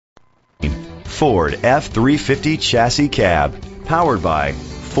Ford F-350 chassis cab, powered by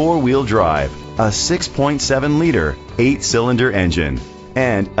four-wheel drive, a 6.7-liter, 8-cylinder engine,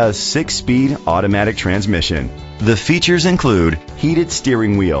 and a 6-speed automatic transmission. The features include heated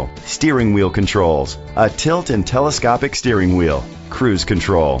steering wheel controls, a tilt and telescopic steering wheel, cruise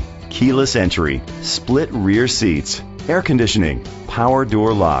control, keyless entry, split rear seats, air conditioning, power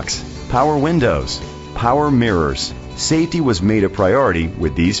door locks, power windows, power mirrors. Safety was made a priority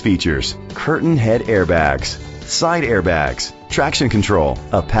with these features: curtain head airbags, side airbags, traction control,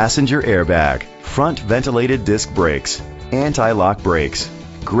 a passenger airbag, front ventilated disc brakes, anti-lock brakes.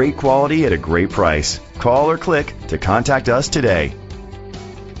 Great quality at a great price. Call or click to contact us today.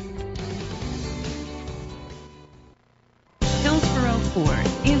 Hillsboro Ford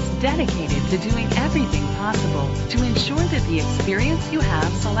is dedicated to doing everything possible to ensure that the experience you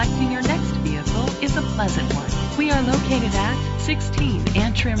have selecting your next vehicle is a pleasant one. We are located at 16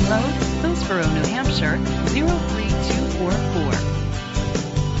 Antrim Road, Hillsboro, New Hampshire, 030